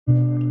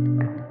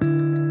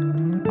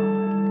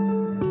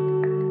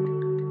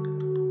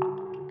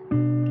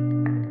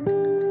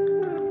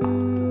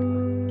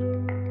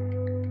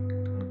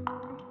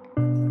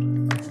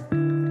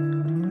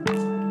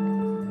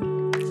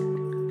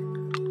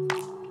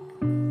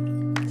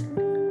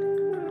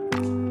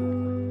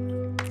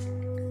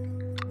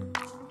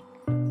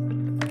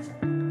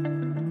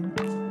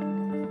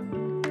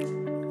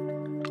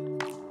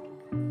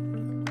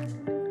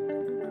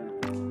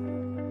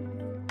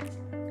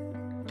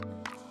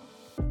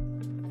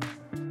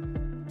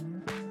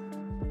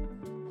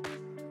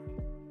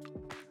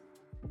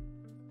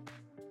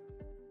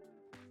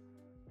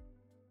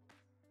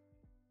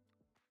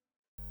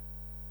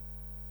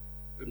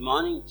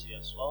morning to you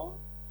as well.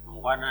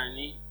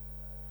 Mangwanani,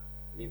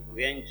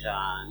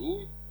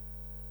 Nivugenjani.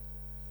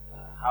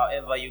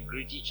 However you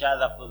greet each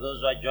other, for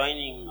those who are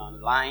joining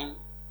online,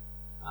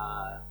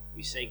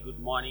 we say good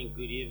morning,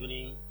 good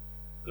evening,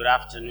 good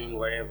afternoon,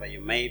 wherever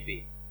you may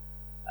be.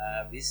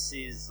 This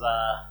is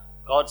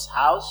God's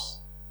house.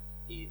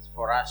 It's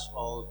for us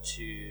all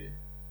to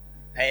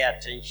pay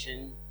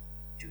attention,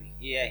 to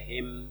hear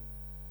Him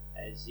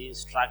as He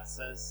instructs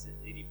us, as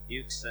He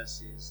rebukes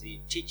us, as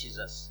He teaches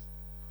us,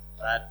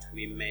 that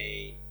we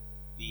may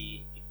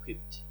be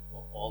equipped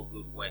for all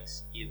good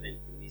works even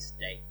in this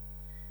day.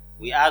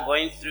 We are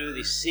going through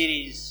the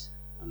series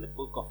on the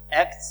book of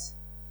Acts,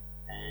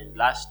 and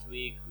last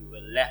week we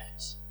were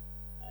left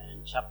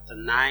in chapter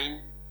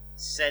 9,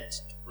 set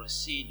to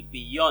proceed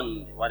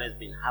beyond what has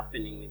been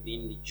happening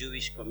within the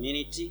Jewish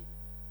community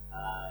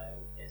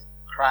as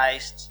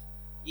Christ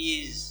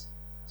is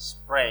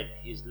spread,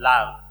 His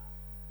love,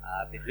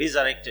 the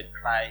resurrected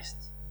Christ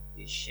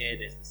is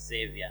shared as the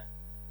Savior.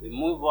 We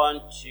move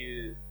on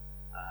to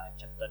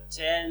chapter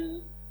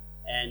 10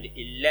 and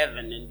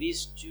 11, and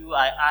these two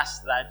I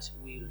ask that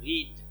we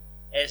read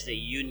as a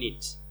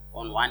unit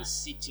on one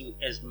sitting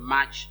as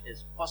much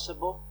as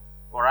possible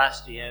for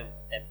us to have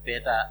a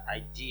better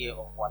idea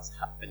of what's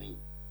happening.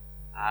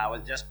 I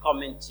was just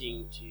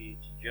commenting to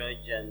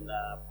George and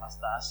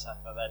Pastor Asaf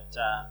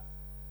that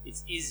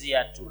it's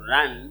easier to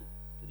run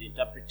to the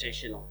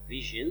interpretation of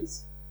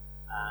visions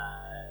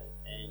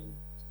and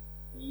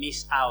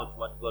miss out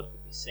what God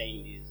could be saying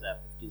in these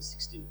 15,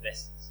 16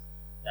 verses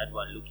that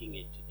we're looking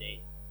at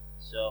today.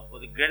 So for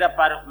the greater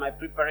part of my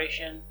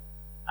preparation,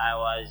 I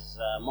was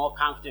more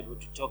comfortable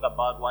to talk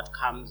about what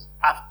comes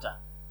after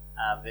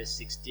verse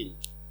 16.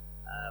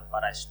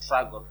 But I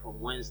struggled from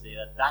Wednesday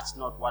that that's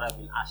not what I've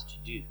been asked to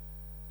do.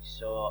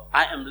 So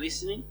I am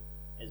listening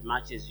as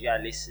much as you are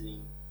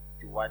listening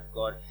to what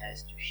God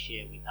has to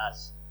share with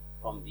us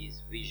from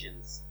these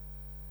visions.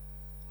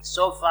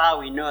 So far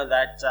we know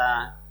that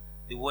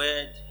the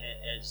word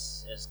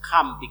has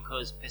come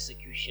because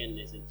persecution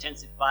has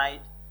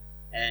intensified,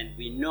 and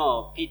we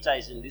know Peter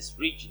is in this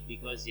region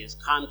because he has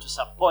come to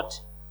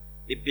support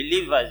the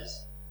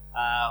believers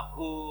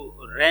who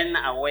ran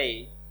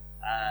away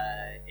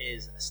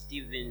as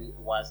Stephen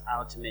was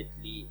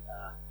ultimately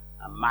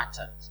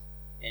martyred.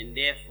 And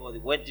therefore the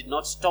word did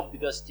not stop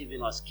because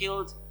Stephen was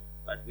killed,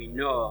 but we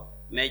know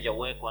major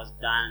work was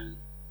done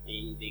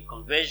in the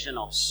conversion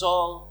of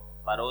Saul,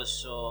 but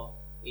also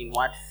in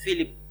what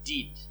Philip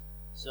did.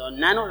 So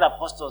none of the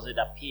apostles had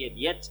appeared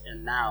yet,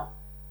 and now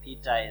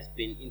Peter has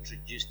been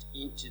introduced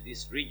into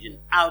this region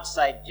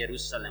outside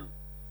Jerusalem.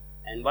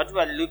 And what we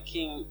are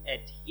looking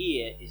at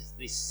here is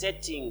the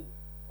setting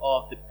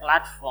of the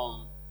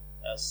platform,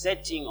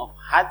 setting of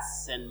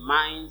hearts and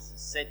minds,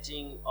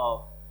 setting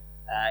of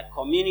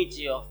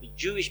community of the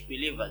Jewish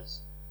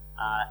believers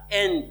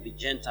and the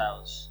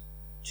Gentiles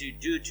to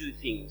do two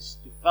things: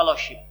 to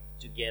fellowship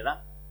together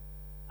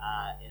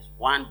as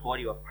one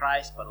body of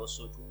Christ, but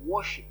also to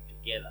worship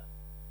together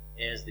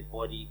as the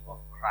body of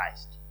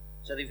Christ.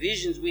 So the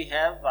visions we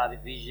have are the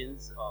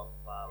visions of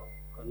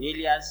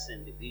Cornelius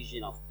and the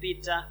vision of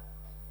Peter,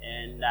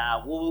 and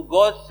we will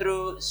go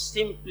through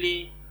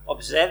simply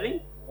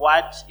observing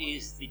what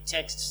is the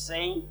text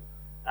saying.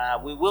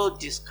 We will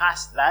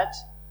discuss that,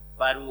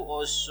 but we will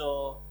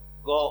also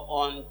go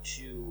on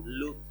to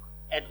look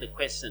at the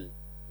question,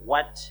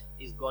 what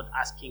is God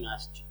asking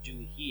us to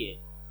do here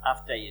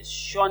after He has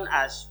shown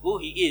us who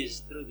He is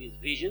through these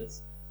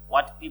visions,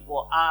 what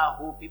people are,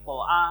 who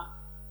people are,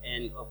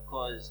 and of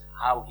course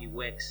how He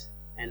works,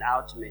 and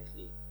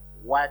ultimately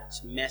what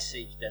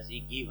message does He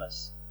give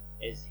us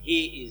as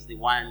He is the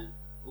one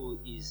who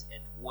is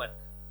at work.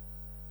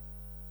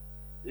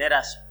 Let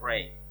us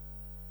pray.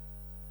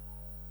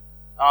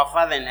 Our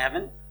Father in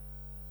heaven,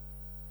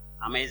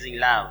 amazing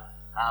love,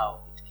 how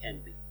it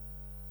can be.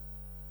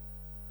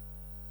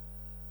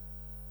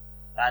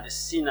 That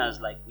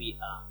sinners like we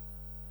are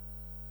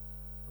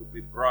could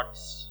be brought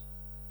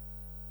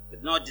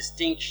with no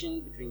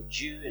distinction between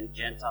Jew and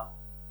Gentile,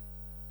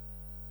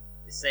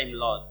 the same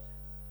Lord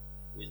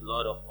who is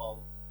Lord of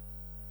all,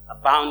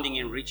 abounding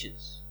in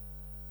riches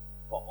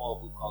for all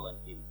who call on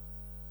Him.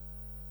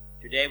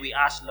 Today we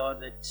ask,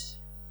 Lord, that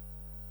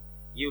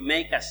You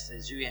make us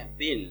as You have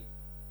been.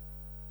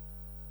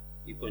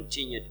 You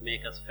continue to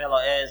make us fellow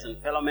heirs and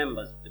fellow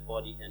members of the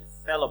body and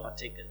fellow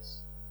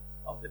partakers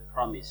of the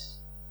promise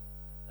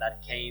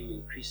that came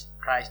in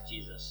Christ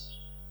Jesus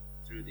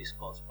through this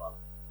gospel.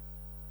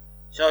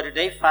 So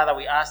today, Father,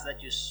 we ask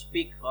that You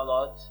speak, O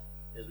Lord,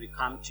 as we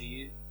come to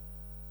You,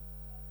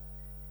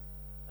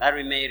 that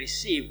we may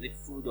receive the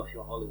food of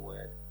Your holy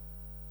word.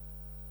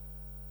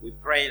 We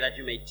pray that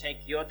You may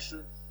take Your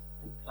truth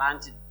and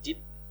plant it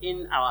deep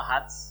in our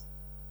hearts,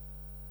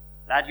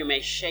 that You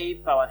may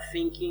shape our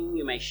thinking,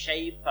 You may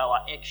shape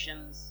our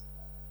actions,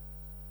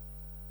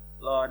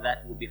 Lord,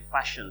 that will be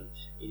fashioned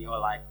in Your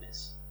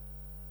likeness.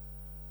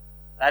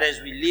 That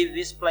as we leave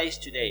this place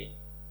today,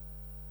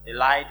 the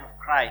light of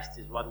Christ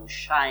is what will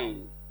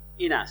shine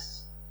in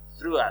us,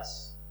 through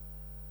us,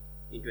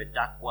 into a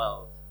dark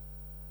world.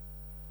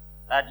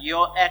 that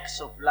your acts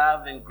of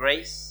love and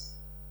grace,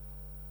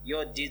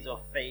 your deeds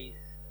of faith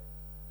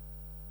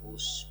will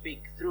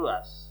speak through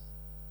us,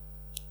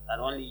 that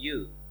only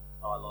you,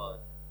 our Lord,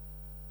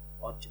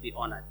 ought to be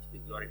honored, to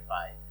be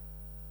glorified.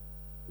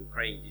 We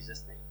pray in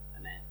Jesus' name.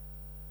 Amen.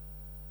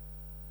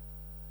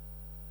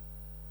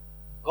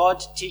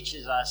 God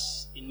teaches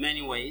us in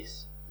many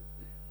ways,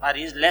 but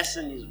his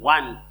lesson is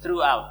one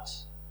throughout.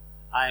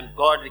 I am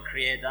God the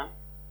Creator.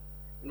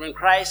 And when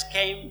Christ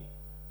came,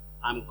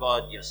 I'm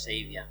God your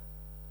Savior.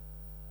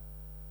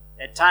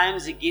 At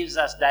times he gives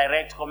us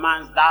direct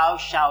commands, thou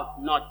shalt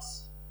not.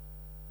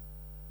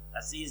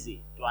 That's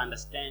easy to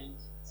understand,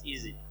 it's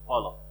easy to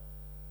follow.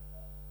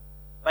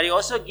 But he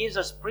also gives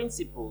us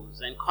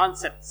principles and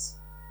concepts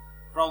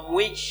from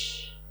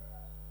which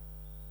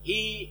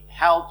he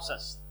helps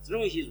us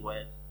through his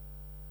word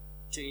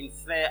to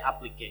infer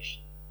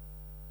application.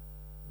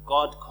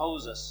 God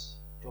calls us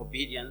to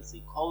obedience.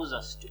 He calls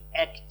us to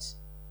act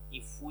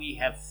if we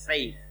have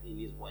faith in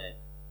his word.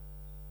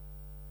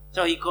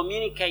 So he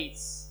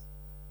communicates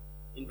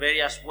in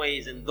various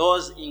ways, and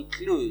those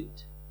include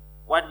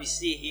what we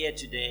see here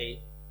today,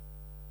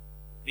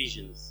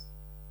 visions.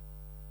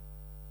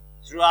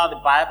 Throughout the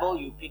Bible,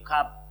 you pick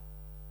up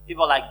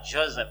people like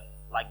Joseph,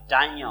 like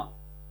Daniel,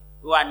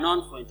 who are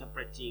known for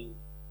interpreting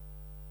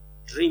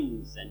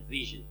dreams and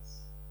visions.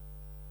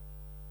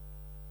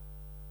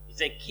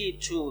 It's a key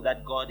tool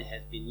that God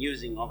has been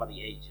using over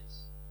the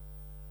ages.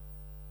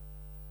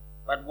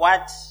 But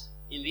what,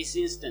 in this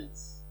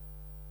instance,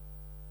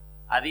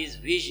 are these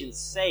visions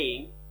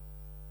saying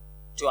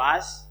to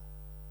us?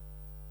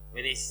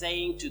 Were they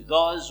saying to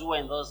those who were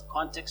in those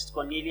contexts,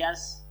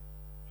 Cornelius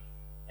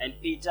and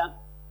Peter,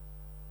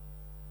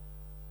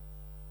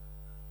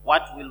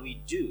 what will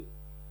we do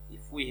if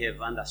we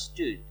have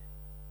understood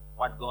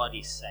what God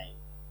is saying?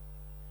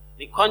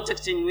 The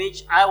context in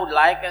which I would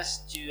like us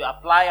to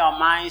apply our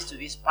minds to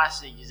this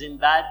passage is in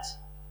that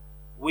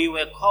we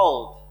were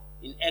called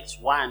in Acts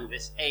 1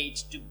 verse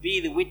 8 to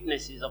be the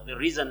witnesses of the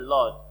risen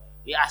Lord,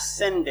 the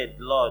ascended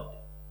Lord.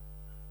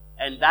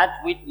 And that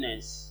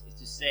witness is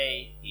to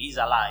say he is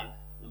alive,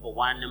 number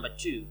one. Number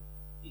two,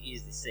 he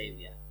is the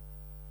Savior.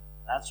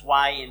 That's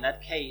why in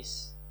that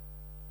case,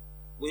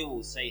 we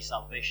will say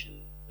salvation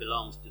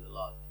belongs to the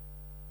Lord.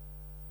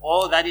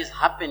 All that is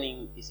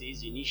happening is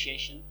his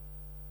initiation.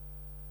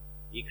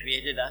 He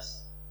created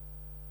us.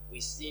 We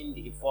sinned,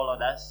 he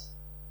followed us.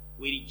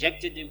 We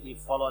rejected him, he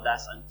followed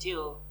us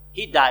until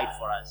he died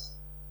for us.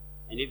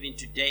 And even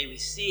today we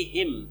see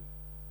him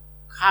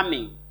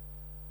coming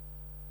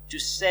to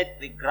set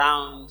the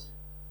ground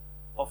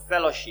for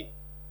fellowship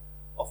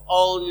of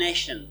all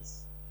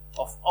nations,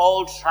 of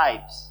all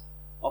tribes,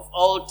 of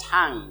all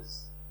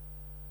tongues,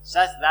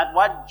 such that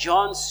what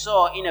John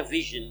saw in a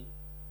vision,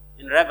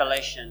 in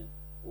Revelation,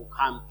 will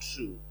come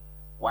true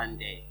one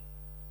day.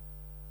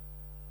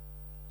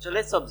 So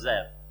let's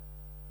observe.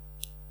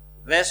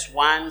 Verse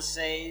 1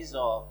 says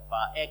of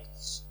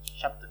Acts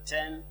chapter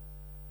 10,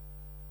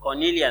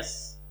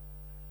 Cornelius,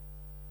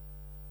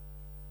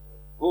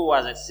 who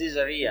was at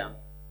Caesarea,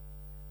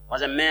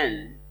 was a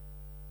man,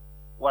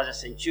 was a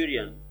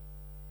centurion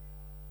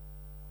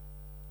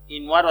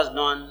in what was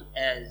known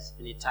as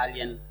an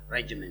Italian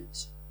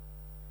regiment.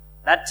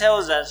 That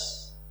tells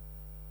us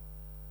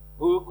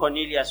who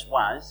Cornelius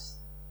was,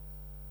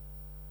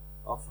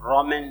 of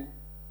Roman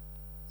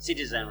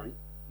citizenry.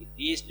 If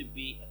he is to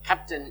be a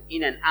captain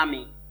in an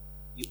army,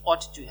 you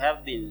ought to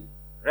have been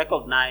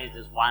recognized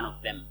as one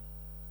of them.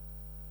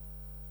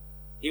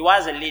 He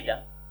was a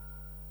leader.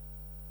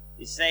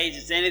 He says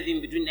it's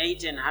anything between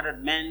 80 and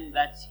 100 men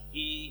that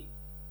he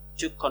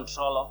took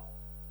control of.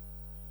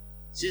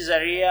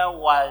 Caesarea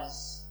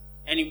was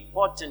an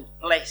important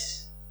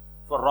place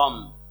for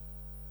Rome.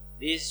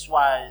 This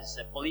was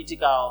a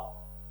political,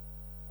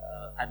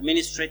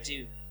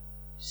 administrative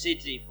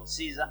city for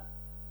Caesar.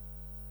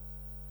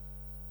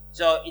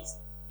 So it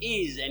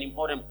is an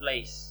important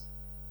place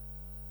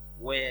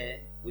where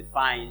we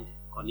find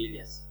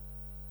Cornelius.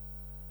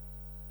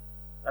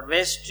 But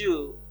verse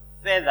 2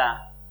 further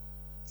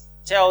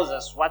tells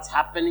us what's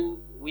happening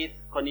with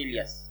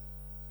Cornelius.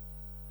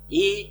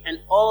 He and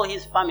all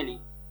his family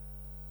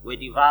were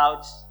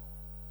devout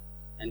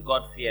and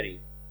God-fearing.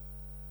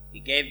 He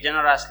gave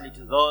generously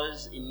to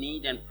those in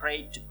need and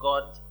prayed to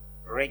God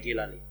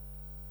regularly.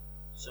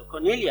 So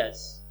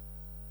Cornelius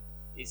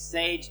is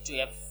said to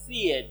have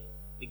feared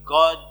the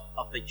God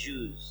of the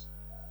Jews.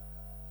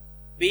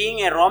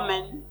 Being a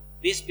Roman,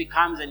 this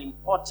becomes an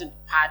important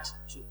part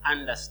to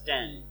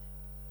understand.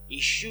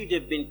 He should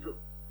have been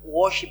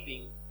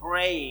worshipping,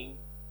 praying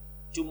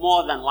to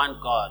more than one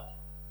God.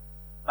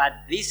 But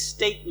this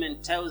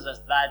statement tells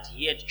us that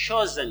he had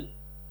chosen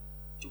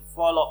to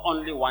follow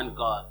only one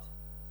God.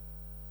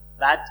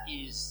 That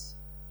is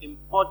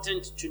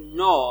important to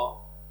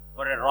know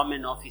for a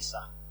Roman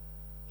officer.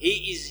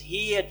 He is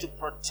here to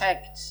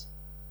protect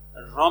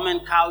a Roman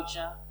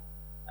culture,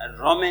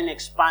 a Roman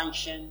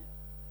expansion,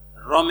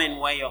 a Roman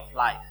way of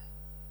life.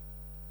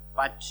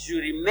 But to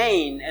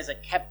remain as a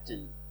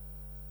captain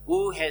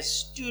who has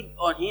stood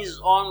on his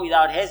own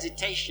without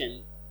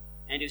hesitation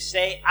and to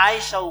say, I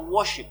shall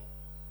worship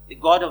the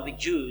God of the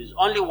Jews,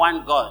 only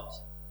one God,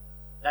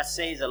 that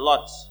says a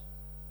lot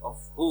of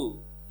who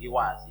he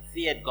was. He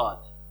feared God.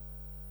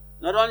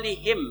 Not only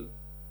him,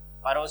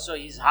 but also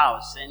his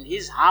house. And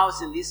his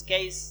house in this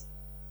case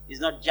is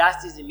not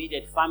just his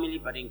immediate family,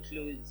 but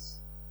includes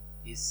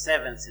his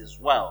servants as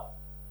well.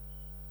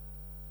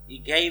 He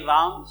gave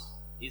alms.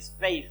 His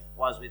faith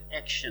was with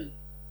action.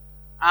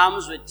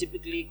 Alms were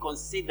typically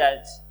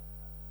considered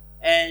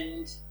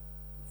and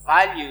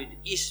valued,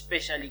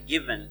 especially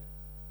given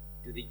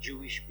to the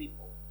Jewish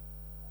people.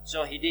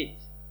 So he did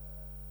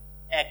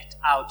act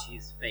out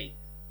his faith.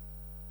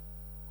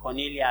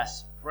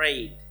 Cornelius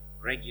prayed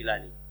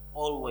regularly,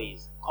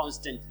 always,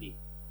 constantly.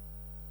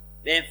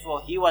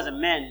 Therefore, he was a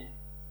man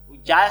who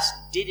just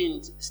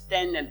didn't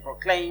stand and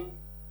proclaim,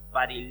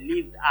 but he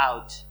lived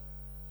out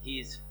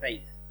his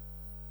faith.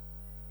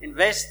 In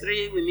verse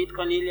 3, we meet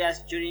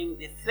Cornelius during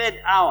the third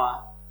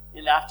hour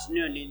in the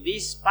afternoon. In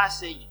this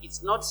passage,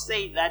 it's not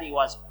said that he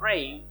was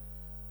praying,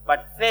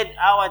 but third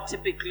hour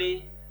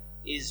typically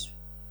is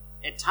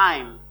a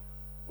time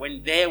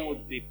when there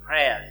would be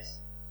prayers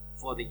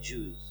for the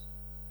Jews.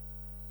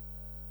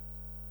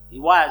 He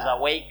was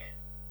awake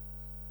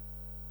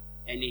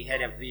and he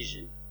had a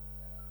vision.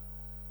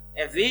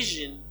 A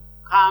vision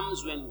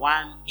comes when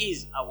one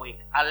is awake,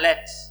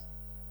 alert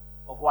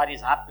of what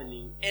is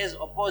happening, as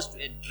opposed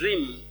to a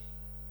dream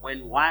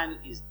when one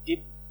is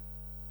deep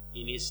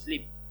in his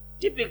sleep,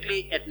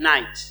 typically at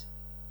night,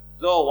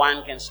 though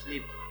one can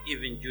sleep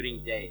even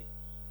during day.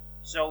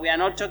 So we are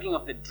not talking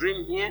of a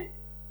dream here,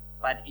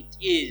 but it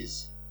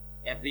is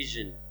a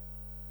vision.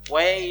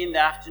 Way in the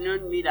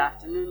afternoon,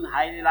 mid-afternoon,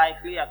 highly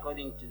likely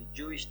according to the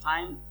Jewish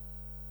time.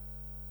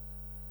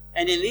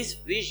 And in this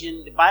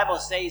vision, the Bible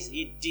says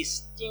he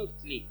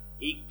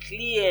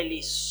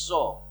clearly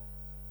saw.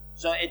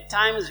 So at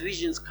times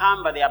visions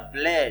come, but they are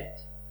blurred.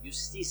 You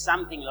see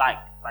something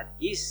but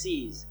he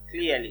sees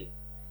clearly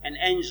an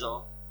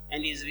angel,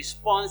 and his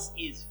response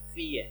is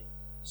fear.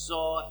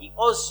 So he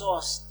also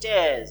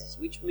stares,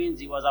 which means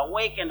he was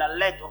awake and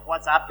alert of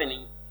what's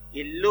happening.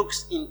 He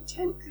looks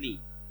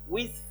intently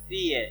with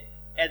fear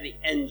at the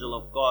angel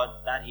of God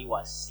that he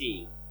was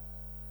seeing.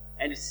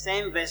 And the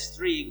same verse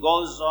 3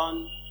 goes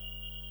on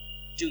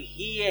to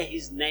hear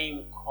his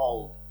name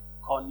called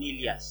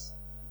Cornelius.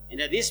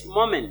 And at this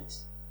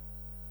moment,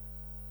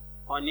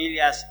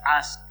 Cornelius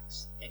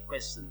asks a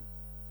question.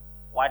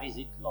 What is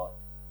it, Lord?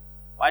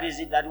 What is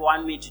it that you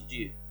want me to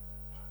do?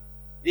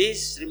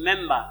 This,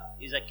 remember,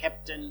 is a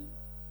captain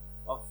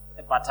of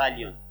a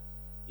battalion.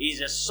 He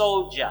is a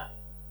soldier.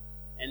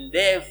 And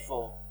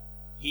therefore,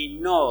 he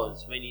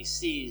knows when he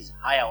sees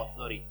higher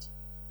authority.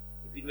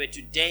 If it were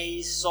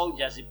today's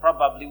soldiers, he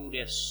probably would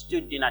have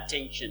stood in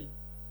attention,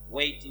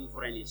 waiting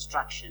for an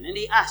instruction. And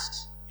he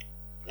asks,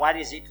 what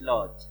is it,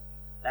 Lord,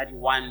 that you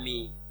want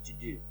me to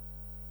do?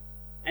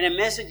 And a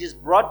message is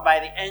brought by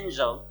the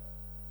angel,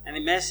 and the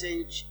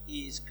message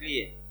is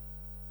clear.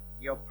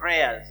 Your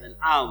prayers and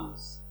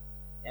alms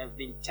have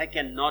been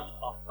taken note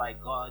of by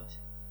God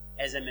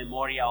as a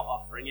memorial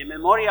offering. A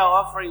memorial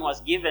offering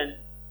was given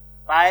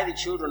by the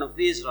children of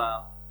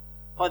Israel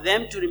for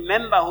them to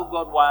remember who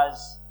God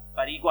was,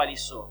 but equally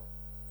so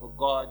for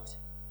God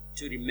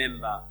to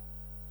remember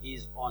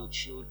his own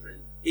children.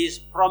 His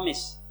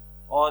promise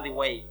all the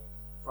way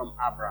from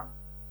Abraham.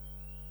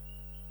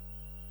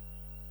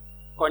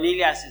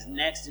 Cornelius is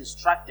next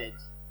instructed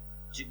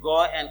to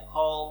go and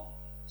call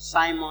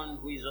Simon,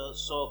 who is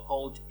also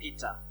called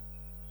Peter.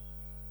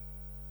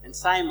 And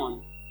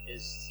Simon,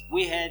 as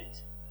we heard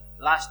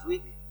last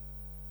week,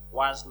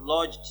 was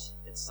lodged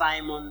at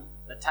Simon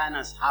the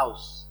tanner's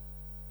house.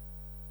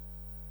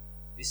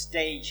 The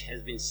stage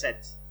has been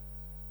set.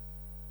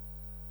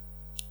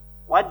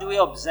 What do we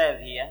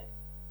observe here?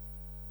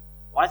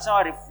 What's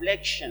our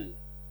reflection?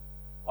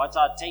 What's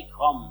our take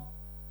home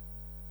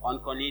on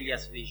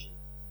Cornelius' vision?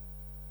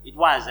 It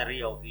was a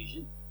real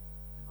vision.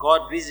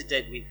 God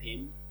visited with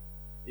him.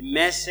 The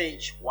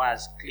message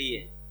was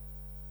clear.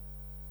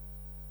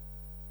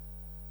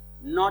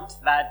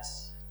 Not that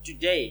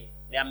today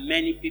there are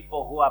many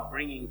people who are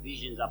bringing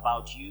visions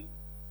about you,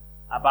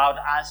 about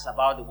us,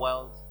 about the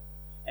world.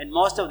 And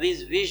most of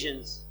these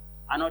visions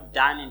are not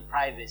done in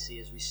privacy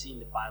as we see in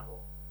the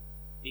Bible.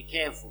 Be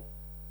careful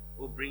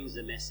who brings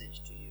the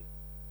message to you.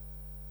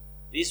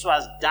 This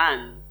was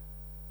done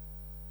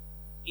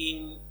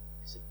in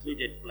a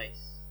secluded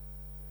place.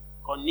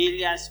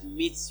 Cornelius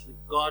meets with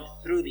God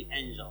through the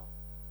angel.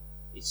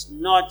 It's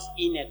not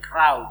in a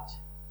crowd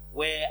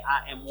where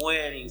I am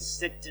wearing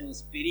certain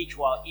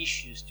spiritual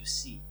issues to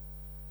see.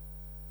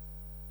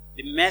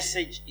 The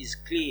message is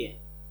clear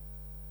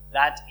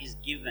that is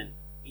given.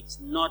 It's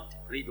not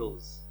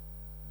riddles.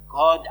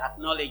 God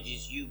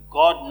acknowledges you.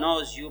 God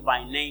knows you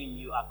by name.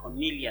 You are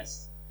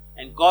Cornelius.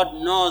 And God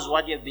knows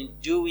what you have been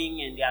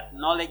doing, and He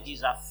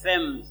acknowledges,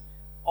 affirms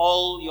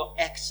all your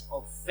acts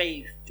of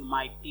faith to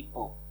my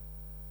people.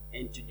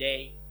 And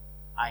today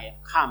I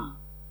have come,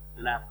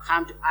 and I have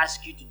come to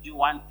ask you to do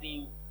one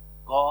thing.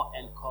 Go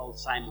and call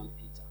Simon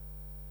Peter.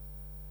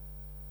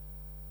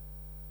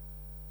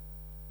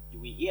 Do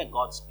we hear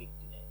God speak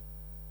today?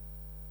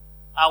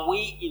 Are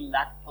we in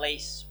that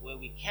place where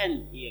we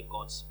can hear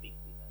God speak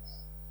with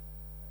us?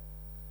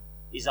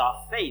 Is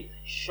our faith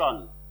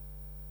shown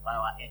by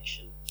our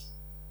actions?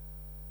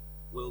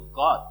 Will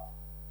God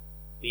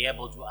be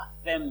able to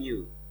affirm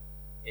you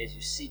as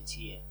you sit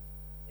here,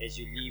 as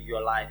you live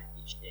your life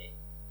each day?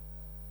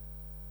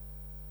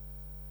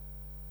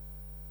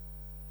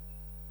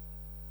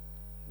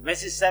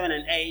 Verses 7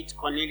 and 8,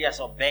 Cornelius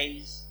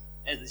obeys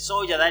as the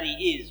soldier that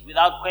he is,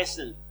 without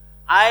question.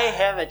 I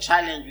have a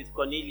challenge with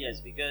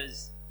Cornelius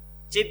because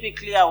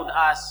typically I would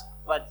ask,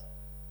 but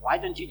why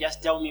don't you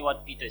just tell me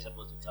what Peter is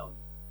supposed to tell me?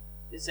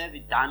 Let's have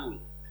it done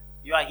with.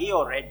 You are here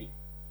already.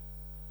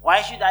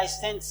 Why should I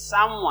send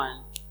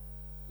someone,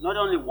 not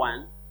only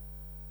one,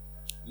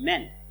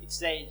 men, it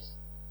says,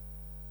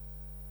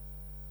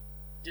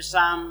 to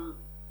some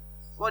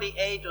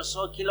 48 or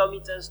so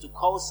kilometers to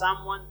call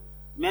someone?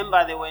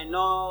 Remember, there were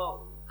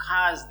no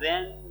cars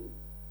then.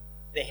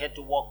 They had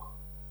to walk.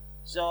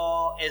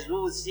 So, as we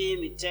will see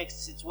in the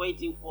text, it's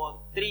waiting for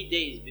 3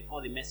 days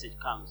before the message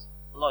comes.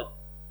 Lord,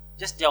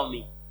 just tell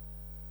me.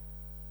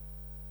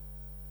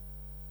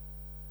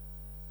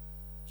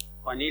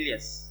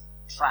 Cornelius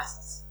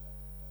trusts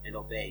and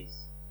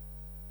obeys.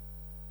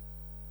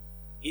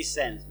 He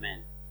sends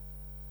men.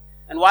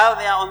 And while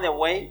they are on their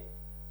way,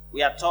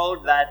 we are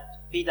told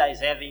that Peter is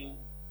having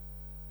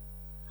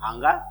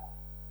hunger.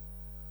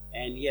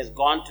 And he has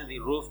gone to the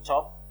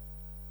rooftop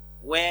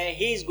where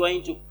he is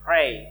going to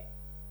pray.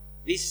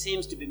 This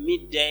seems to be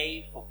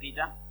midday for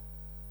Peter.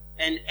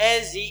 And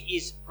as he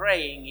is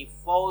praying, he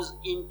falls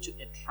into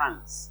a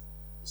trance.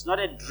 It's not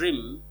a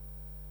dream.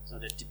 It's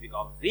not a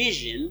typical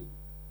vision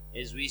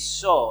as we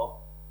saw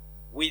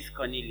with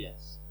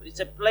Cornelius. But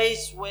it's a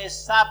place where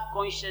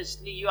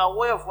subconsciously you are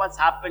aware of what's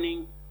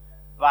happening,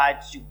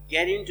 but you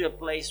get into a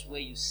place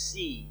where you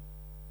see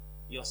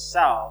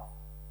yourself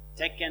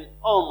taken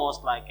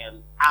almost like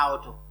an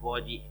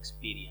out-of-body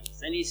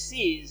experience. And he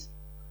sees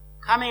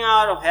coming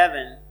out of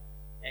heaven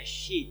a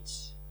sheet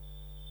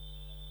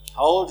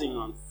holding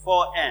on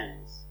 4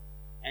 ends,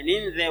 and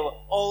in there were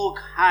all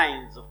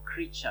kinds of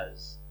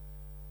creatures.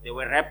 There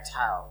were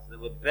reptiles, there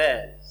were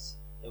birds,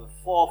 there were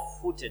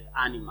 4-footed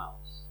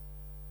animals.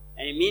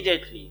 And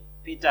immediately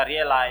Peter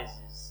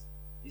realizes,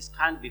 this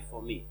can't be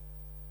for me.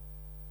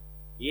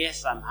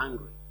 Yes, I'm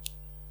hungry.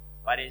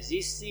 But as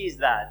he sees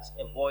that,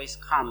 a voice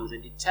comes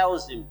and it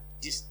tells him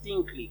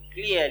distinctly,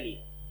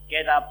 clearly,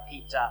 get up,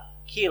 Peter,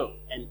 kill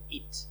and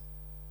eat.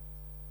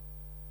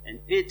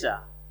 And Peter,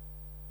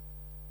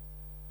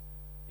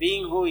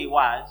 being who he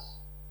was,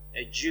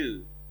 a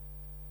Jew,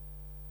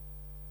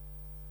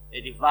 a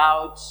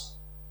devout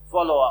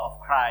follower of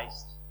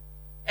Christ,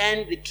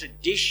 and the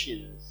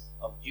traditions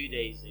of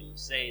Judaism,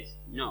 says,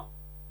 no,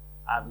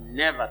 I've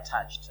never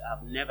touched,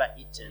 I've never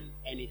eaten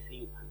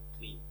anything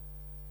unclean.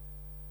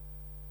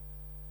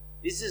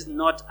 This is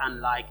not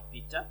unlike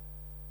Peter.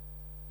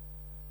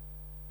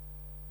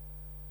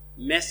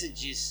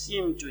 Messages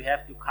seem to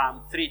have to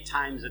come 3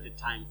 times at a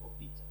time for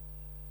Peter.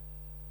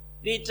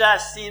 Peter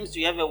seems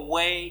to have a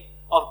way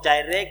of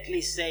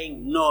directly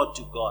saying no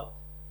to God.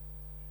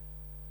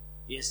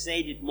 He has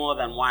said it more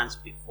than once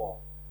before.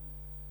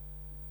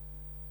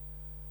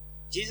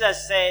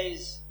 Jesus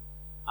says,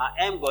 I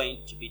am going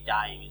to be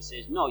dying. He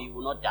says, no, you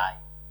will not die.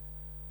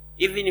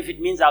 Even if it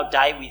means I'll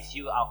die with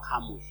you, I'll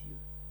come with you.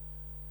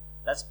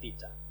 That's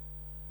Peter.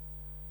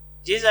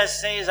 Jesus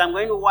says, I'm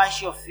going to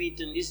wash your feet.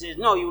 And he says,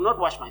 no, you will not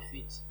wash my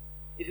feet.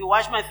 If you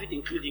wash my feet,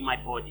 including my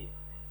body.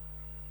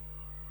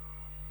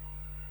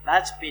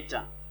 That's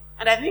Peter.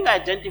 And I think I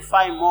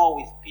identify more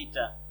with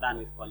Peter than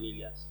with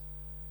Cornelius.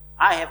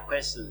 I have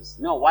questions.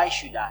 No, why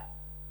should I?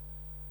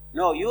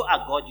 No, you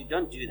are God, you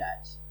don't do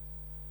that.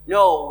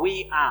 No,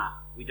 we are.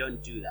 We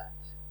don't do that.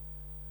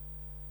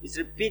 It's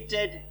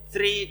repeated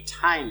 3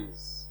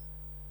 times.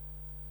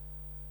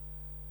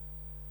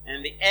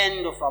 And the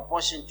end of our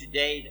portion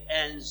today, it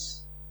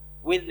ends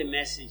with the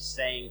message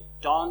saying,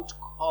 don't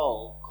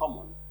call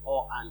common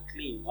or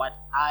unclean what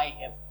I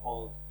have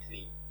called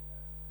clean.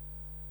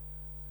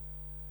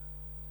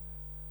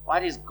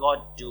 What is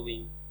God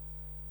doing?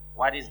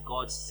 What is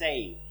God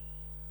saying?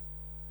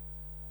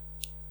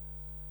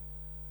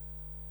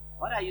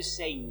 What are you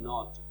saying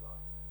no to God?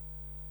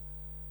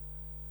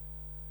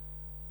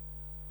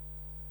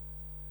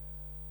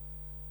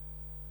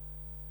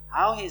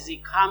 How has He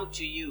come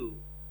to you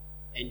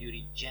and you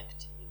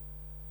reject Him?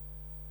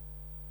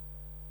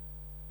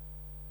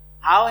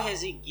 How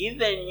has He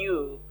given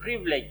you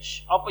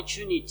privilege,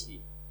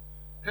 opportunity,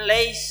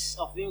 place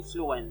of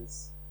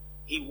influence?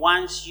 He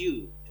wants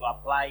you to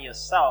apply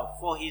yourself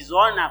for His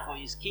honor, for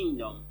His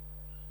kingdom,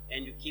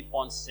 and you keep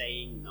on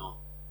saying no.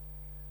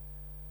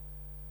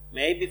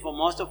 Maybe for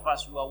most of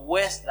us, we are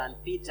worse than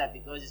Peter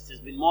because it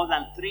has been more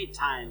than 3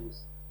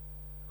 times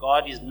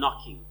God is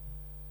knocking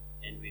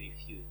and we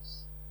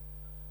refuse.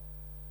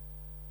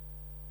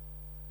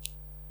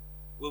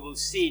 We will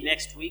see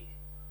next week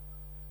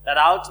that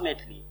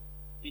ultimately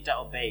Peter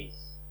obeys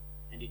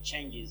and it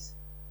changes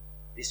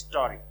the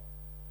story.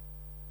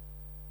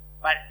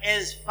 But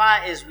as far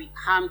as we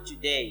come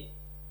today,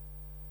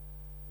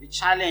 the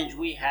challenge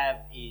we have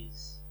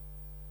is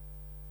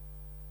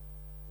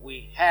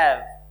we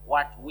have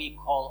what we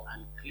call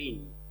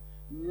unclean.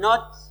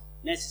 Not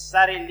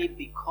necessarily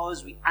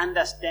because we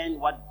understand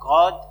what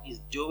God is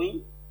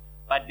doing,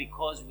 but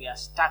because we are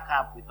stuck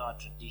up with our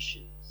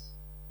traditions.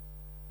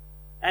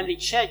 And the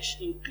church,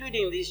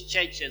 including this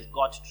church, has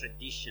got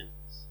traditions.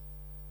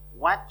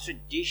 What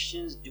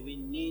traditions do we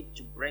need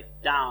to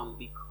break down?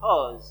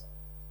 Because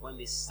when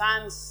the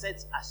Son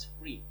sets us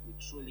free, we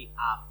truly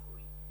are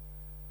free.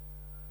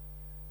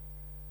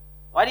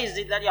 What is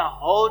it that you are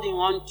holding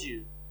on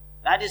to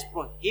that is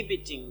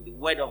prohibiting the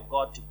word of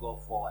God to go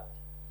forward?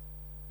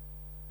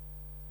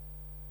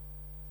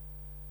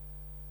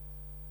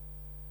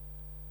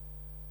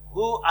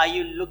 Who are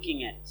you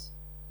looking at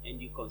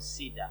and you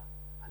consider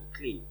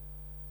unclean?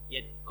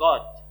 Yet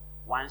God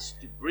wants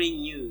to bring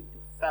you to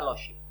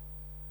fellowship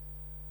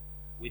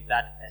with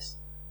that person,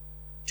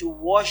 to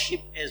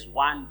worship as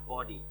one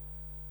body.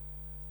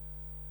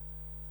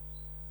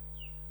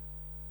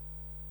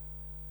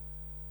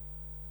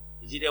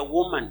 Is it a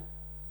woman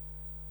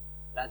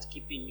that's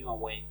keeping you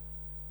away?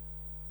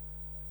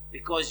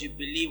 Because you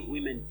believe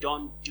women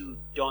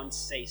don't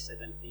say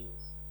certain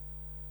things?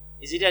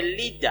 Is it a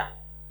leader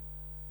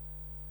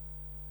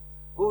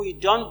who you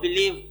don't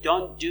believe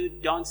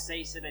don't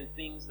say certain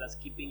things that's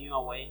keeping you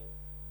away?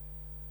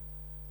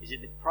 Is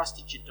it the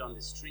prostitute on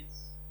the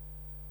streets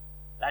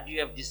that you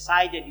have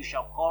decided you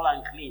shall call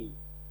unclean?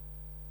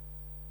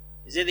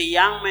 Is it the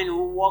young man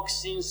who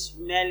walks in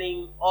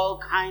smelling all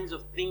kinds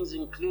of things,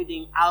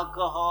 including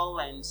alcohol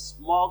and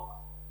smoke,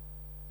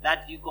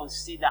 that you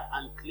consider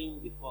unclean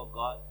before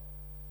God?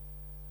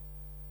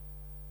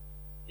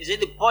 Is it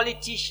the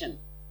politician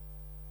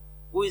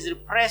who is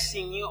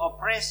repressing you,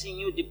 oppressing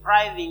you,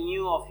 depriving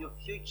you of your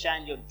future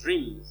and your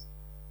dreams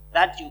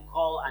that you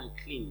call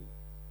unclean?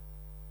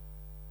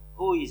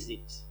 Who is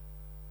it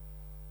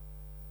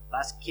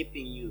that's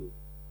keeping you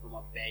from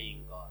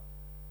obeying God?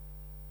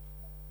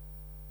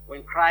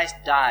 When Christ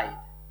died,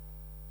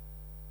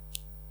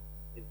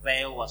 the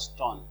veil was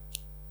torn.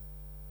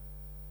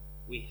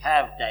 We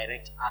have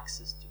direct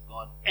access to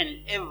God, and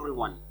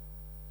everyone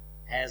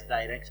has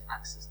direct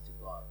access to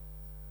God.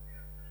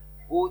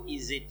 Who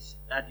is it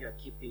that you are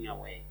keeping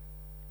away?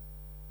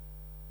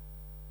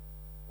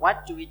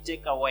 What do we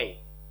take away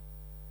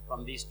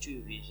from these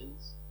two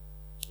visions?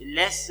 The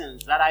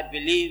lessons that I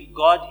believe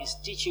God is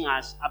teaching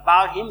us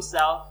about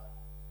himself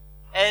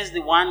as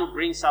the one who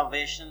brings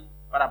salvation,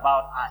 but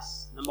about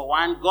us. Number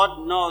one,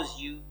 God knows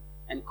you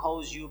and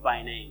calls you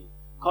by name.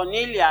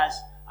 Cornelius,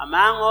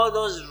 among all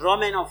those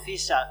Roman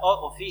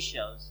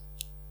officials,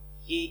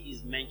 he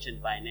is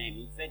mentioned by name.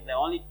 In fact, there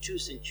are only 2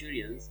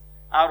 centurions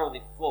out of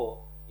the 4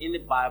 in the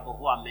Bible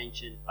who are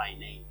mentioned by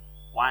name.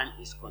 One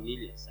is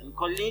Cornelius. And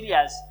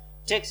Cornelius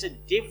takes a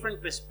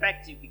different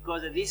perspective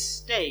because at this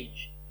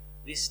stage,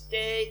 the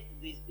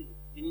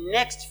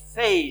next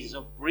phase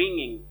of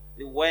bringing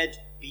the word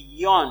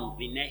beyond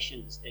the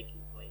nation is taking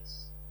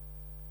place.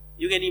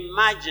 You can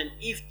imagine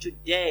if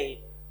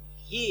today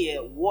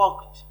here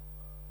walked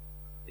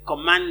the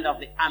commander of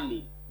the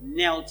army,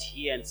 knelt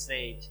here and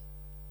said,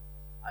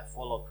 I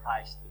follow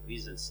Christ, the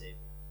risen Savior.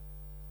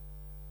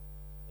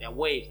 There are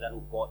waves that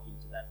will go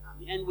into that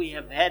army. And we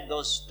have heard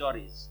those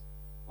stories.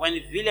 When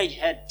the village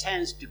head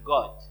turns to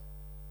God,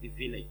 the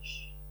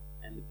village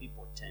and the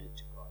people turn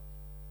to God.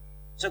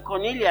 So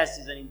Cornelius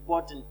is an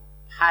important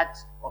part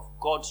of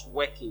God's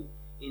working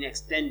in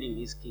extending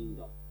his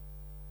kingdom.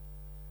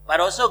 But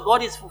also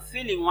God is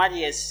fulfilling what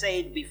he has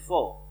said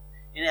before.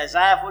 In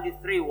Isaiah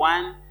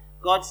 43:1,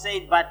 God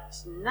said, but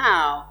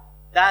now,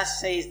 thus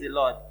says the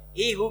Lord,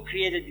 he who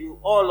created you,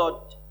 O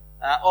Lord,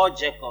 O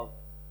Jacob,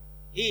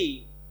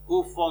 he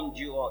who formed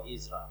you, O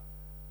Israel,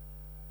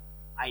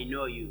 I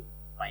know you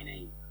by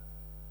name.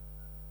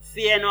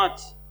 Fear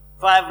not,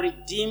 for I have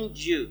redeemed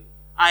you.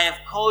 I have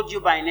called you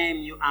by name,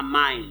 you are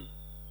mine.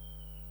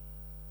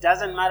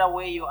 Doesn't matter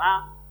where you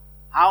are,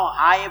 how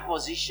high a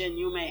position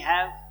you may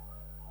have,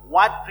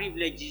 what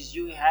privileges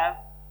you have,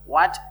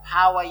 what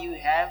power you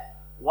have,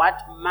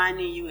 what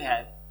money you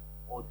have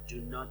or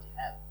do not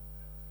have.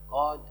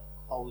 God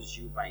calls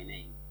you by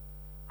name.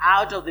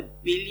 Out of the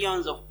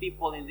billions of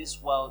people in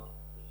this world,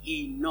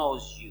 he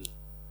knows you.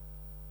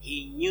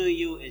 He knew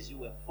you as you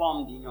were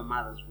formed in your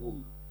mother's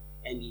womb,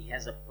 and he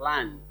has a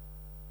plan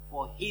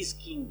for his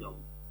kingdom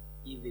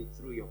even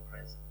through your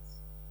presence.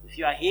 If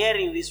you are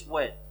hearing this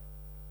word,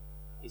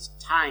 it's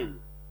time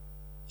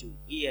to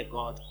hear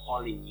God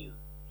calling you.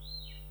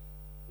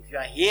 If you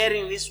are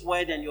hearing this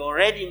word and you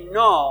already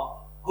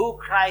know who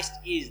Christ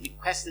is, the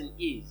question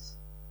is,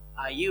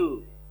 are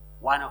you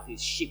one of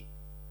his sheep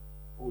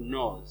who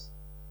knows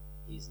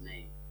his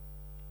name?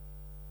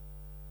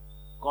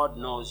 God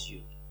knows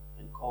you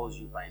and calls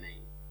you by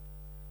name.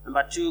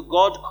 Number 2,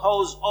 God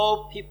calls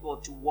all people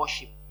to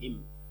worship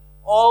him.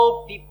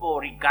 All people,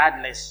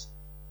 regardless,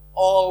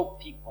 all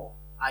people.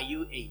 Are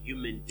you a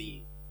human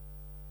being?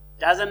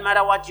 Doesn't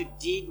matter what you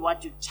did,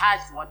 what you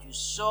touched, what you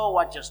saw,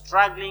 what you're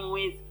struggling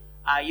with,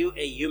 Are you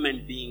a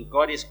human being?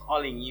 God is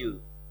calling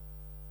you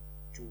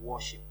to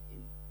worship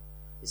him.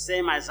 The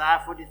same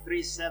Isaiah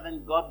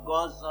 43:7, God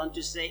goes on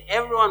to say,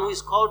 everyone who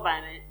is called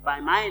by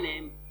my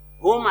name,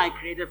 whom I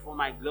created for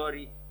my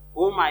glory,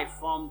 whom I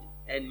formed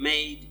and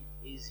made,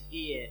 is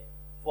here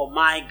for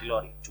my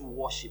glory, to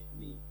worship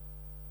me.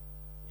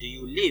 Do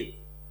you live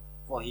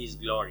for his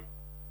glory?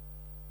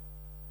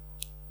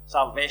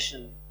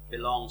 Salvation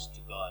belongs to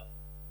God.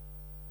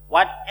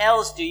 What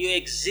else do you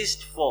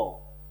exist for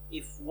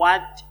if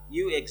what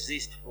you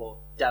exist for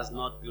does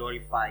not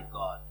glorify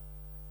God?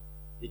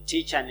 The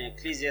teacher in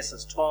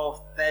Ecclesiastes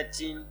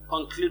 12:13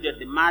 concluded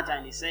the matter,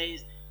 and he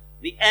says,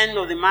 the end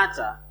of the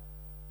matter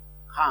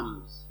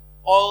comes.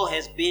 All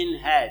has been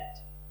heard.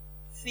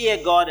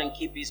 Fear God and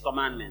keep his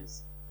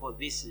commandments, for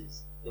this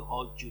is the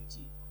whole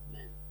duty of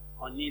man.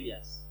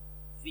 Cornelius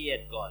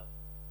feared God.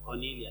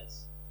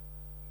 Cornelius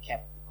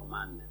kept the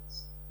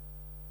commandments.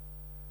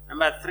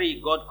 Number 3,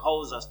 God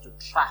calls us to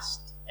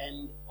trust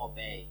and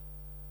obey.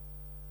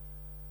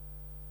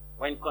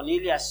 When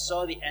Cornelius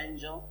saw the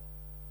angel,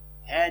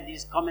 heard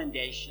his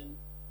commendation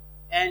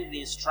and the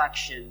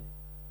instruction,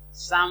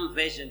 some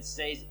version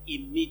says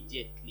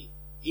immediately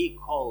he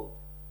called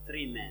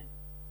 3 men,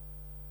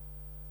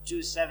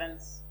 2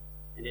 servants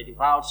and a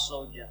devout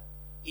soldier.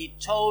 He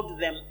told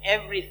them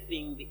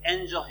everything the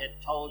angel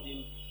had told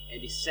him,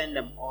 and he sent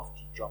them off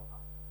to Joppa.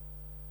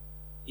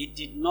 He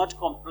did not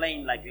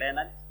complain like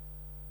Leonard.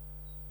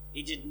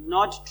 He did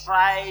not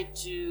try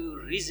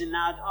to reason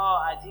out,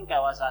 I think I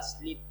was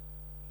asleep.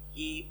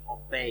 He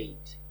obeyed.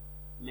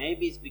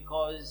 Maybe it's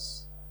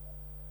because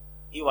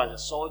he was a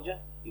soldier.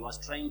 He was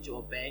trained to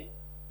obey.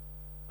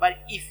 But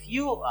if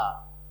you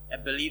are a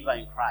believer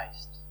in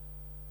Christ,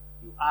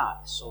 you are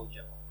a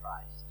soldier of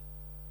Christ.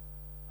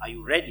 Are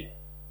you ready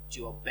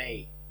to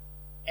obey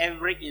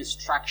every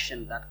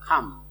instruction that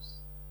comes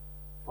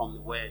from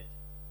the word,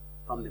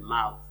 from the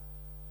mouth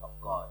of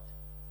God?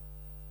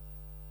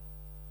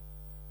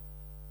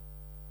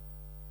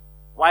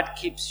 What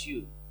keeps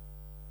you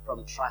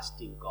from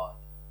trusting God?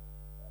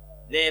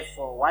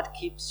 Therefore, what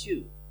keeps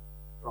you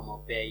from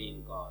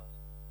obeying God?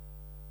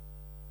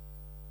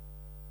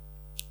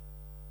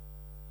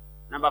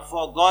 Number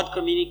 4, God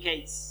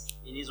communicates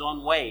in his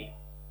own way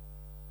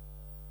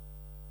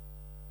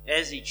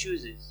as he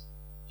chooses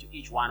to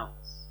each one of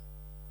us.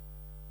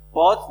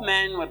 Both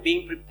men were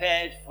being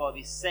prepared for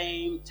the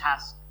same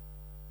task,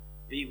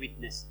 be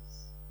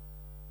witnesses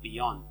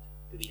beyond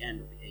to the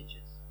end of the ages.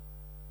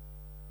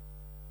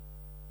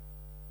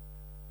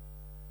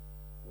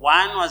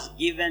 One was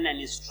given an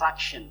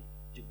instruction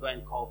to go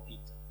and call Peter.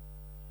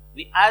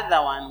 The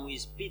other one, who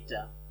is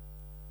Peter,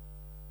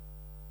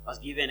 was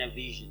given a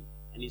vision,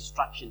 an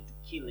instruction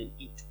to kill and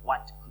eat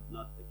what could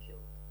not be killed.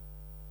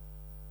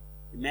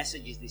 The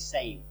message is the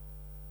same.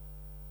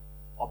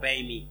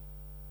 Obey me.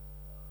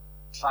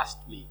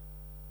 Trust me.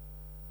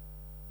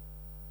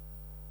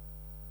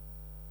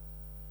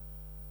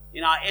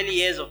 In our early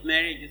years of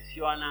marriage with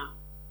Fiona,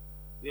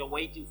 we were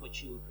waiting for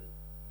children.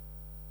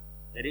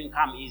 They didn't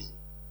come easy.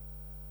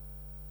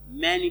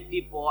 Many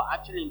people,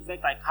 actually, in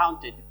fact, I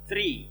counted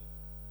 3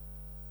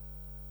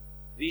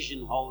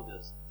 vision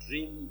holders,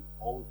 dream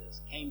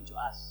holders, came to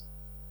us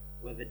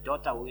with a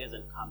daughter who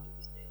hasn't come to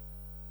this day.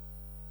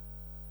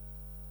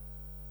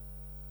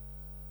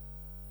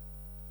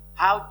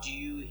 How do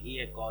you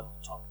hear God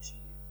talk to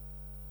you?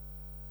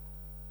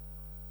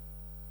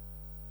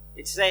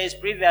 It says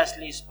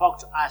previously he spoke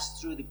to us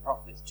through the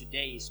prophets.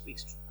 Today he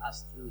speaks to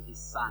us through his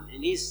Son.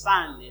 And his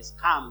Son has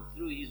come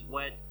through his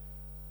word.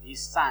 His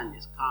Son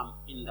has come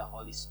in the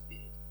Holy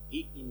Spirit.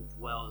 He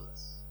indwells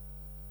us.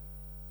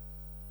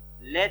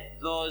 Let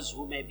those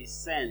who may be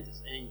sent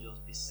as angels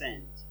be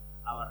sent.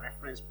 Our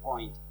reference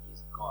point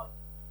is God.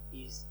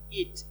 Is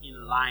it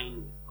in line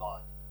with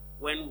God?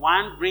 When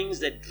one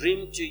brings a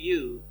dream to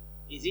you,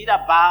 is it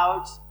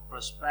about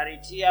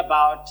prosperity,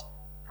 about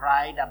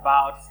pride,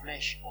 about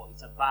flesh, or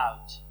it's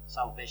about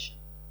salvation?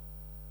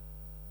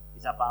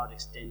 It's about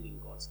extending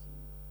God's kingdom.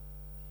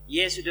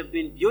 Yes, it would have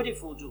been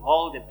beautiful to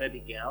hold a baby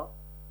girl.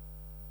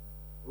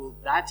 Will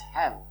that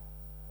have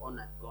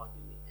honored God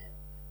in the end?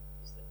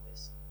 Is the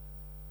question.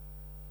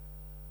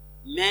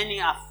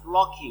 Many are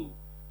flocking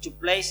to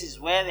places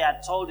where they are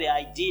told their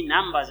ID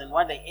numbers and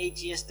what they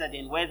ate yesterday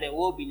and where they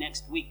will be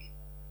next week.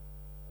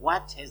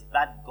 What has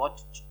that got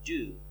to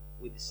do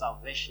with the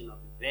salvation of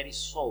the very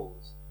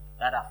souls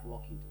that are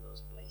flocking to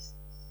those places?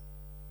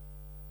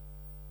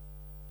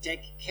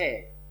 Take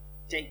care,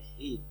 take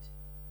heed,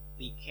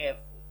 be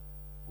careful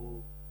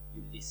who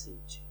you listen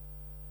to.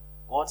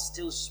 God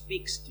still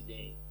speaks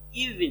today.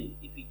 Even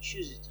if he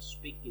chooses to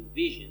speak in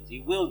visions,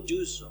 he will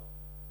do so.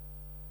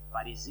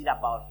 But is it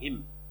about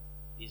him,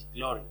 his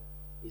glory,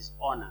 his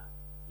honor,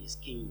 his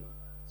kingdom,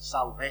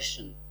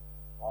 salvation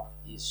of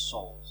his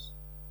souls?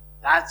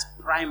 That's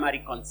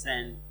primary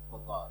concern for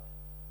God.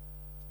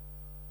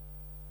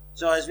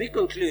 So as we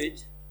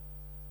conclude,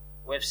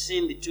 we've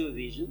seen the 2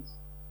 visions.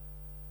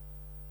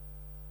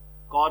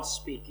 God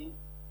speaking,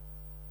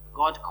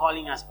 God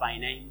calling us by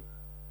name,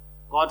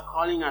 God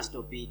calling us to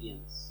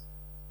obedience.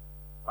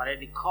 But at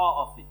the core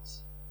of it,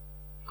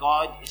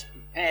 God is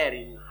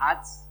preparing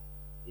hearts,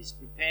 is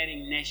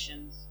preparing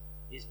nations,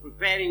 is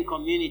preparing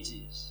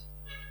communities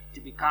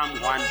to become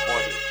one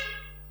body.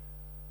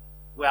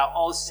 We are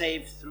all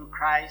saved through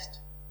Christ,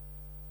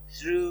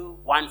 through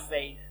one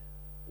faith,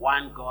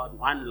 one God,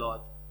 one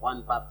Lord,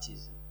 one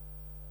baptism.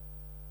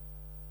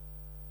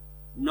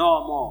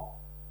 No more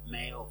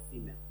male or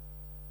female.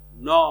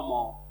 No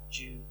more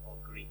Jew or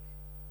Greek.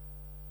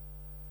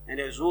 And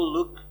as we'll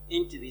look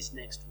into this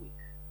next week,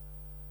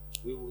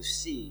 we will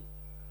see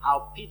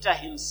how Peter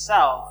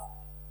himself,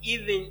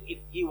 even if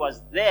he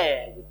was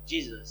there with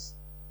Jesus,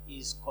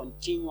 is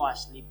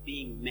continuously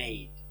being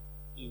made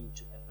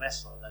into a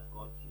vessel that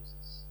God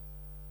uses.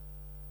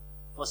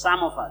 For some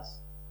of us,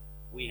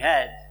 we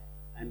had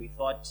and we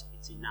thought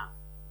it's enough.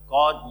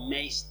 God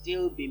may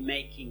still be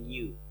making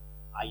you.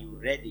 Are you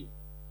ready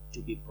to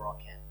be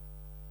broken?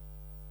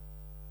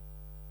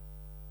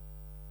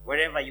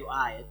 Wherever you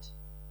are at,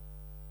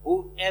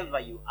 whoever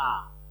you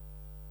are,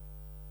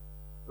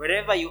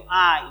 wherever you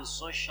are in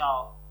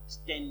social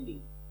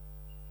standing,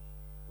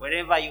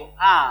 wherever you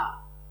are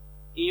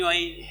in your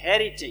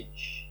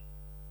heritage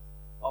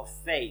of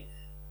faith,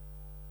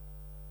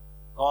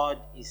 God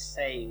is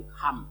saying,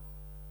 come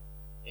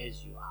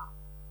as you are.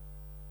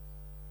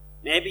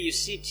 Maybe you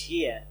sit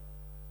here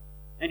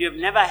and you've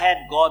never had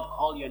God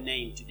call your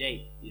name.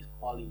 Today He's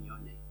calling your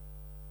name.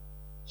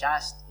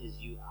 Just as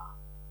you are.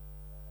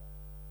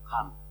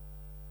 Come.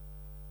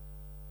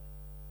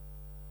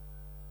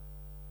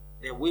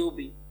 There will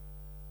be,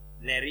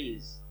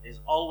 there's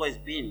always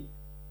been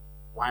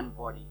one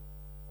body,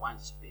 one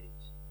spirit.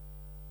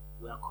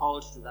 We are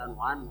called to that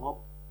one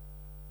hope.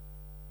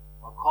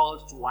 We are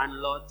called to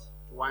one Lord,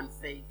 to one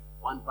faith,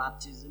 one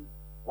baptism,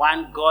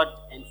 one God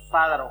and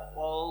Father of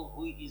all,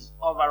 who is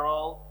over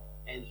all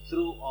and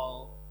through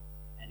all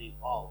and in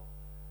all.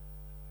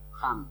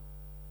 Come,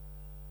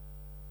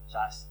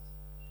 just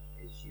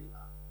as you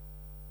are.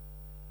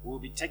 We'll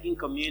be taking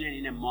communion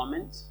in a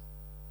moment.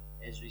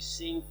 As we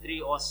sing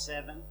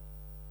 307,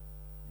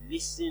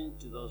 listen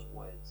to those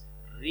words.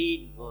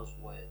 Read those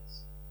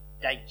words.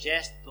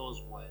 Digest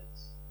those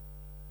words.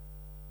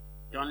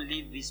 Don't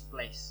leave this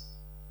place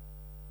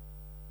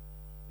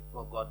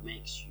before God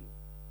makes you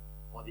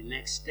for the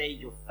next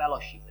stage of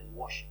fellowship and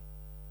worship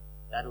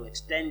that will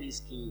extend His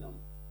kingdom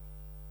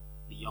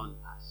beyond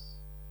us.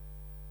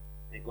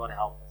 May God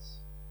help us.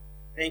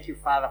 Thank you,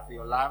 Father, for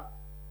your love.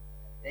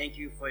 Thank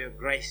you for your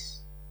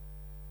grace,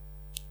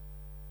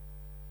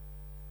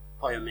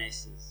 for your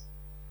mercies.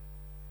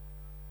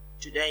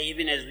 Today,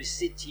 even as we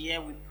sit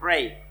here, we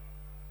pray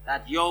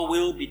that your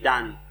will be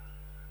done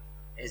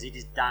as it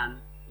is done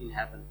in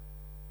heaven.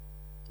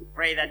 We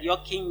pray that your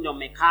kingdom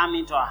may come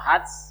into our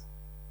hearts,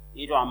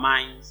 into our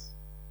minds,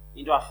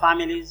 into our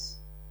families,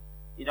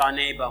 into our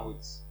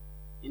neighborhoods,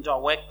 into our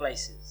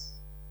workplaces,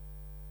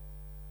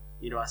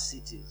 into our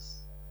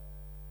cities,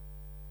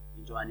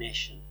 into our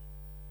nation,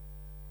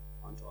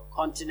 onto our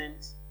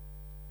continent,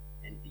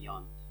 and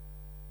beyond.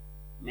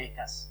 Make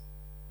us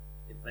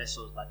the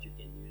vessels that you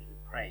can use, we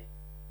pray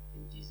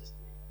in Jesus'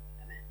 name.